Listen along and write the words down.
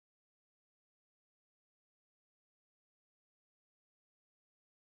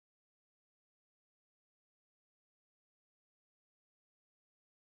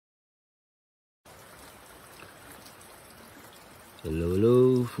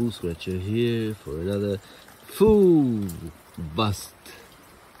Hello, Full Scratcher here for another full bust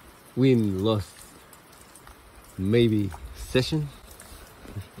win loss maybe session.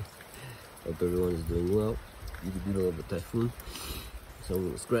 Hope everyone is doing well. You can do the typhoon. So I'm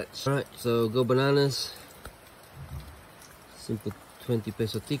gonna scratch. Alright, so go bananas. Simple 20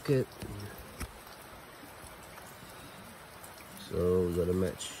 peso ticket. So we gotta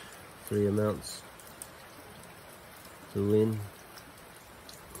match 3 amounts to win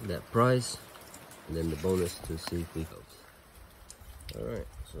that prize, and then the bonus to see if we go. Alright,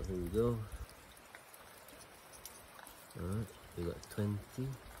 so here we go. Alright, we got 20,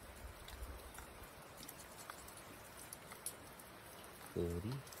 40,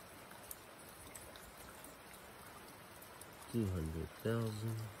 200,000,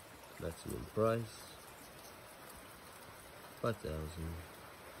 maximum price, 5,000,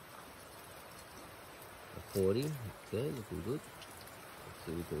 40, okay, looking good. Let's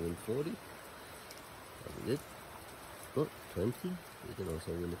see if we can win 40. That'll be good. Oh, 20, we can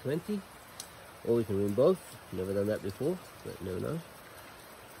also win the 20. Or we can win both. Never done that before, but you never know.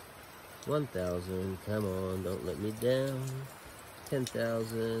 1,000, come on, don't let me down.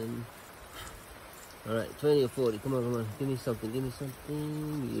 10,000. Alright, 20 or 40, come on, come on. Give me something,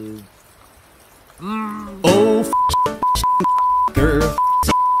 you. Oh, girl.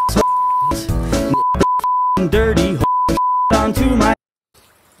 Dirty onto my.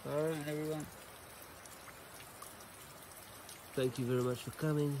 Alright, everyone. Thank you very much for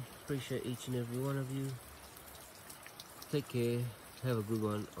coming. Appreciate each and every one of you. Take care. Have a good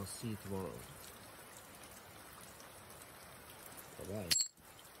one. I'll see you tomorrow. Bye-bye.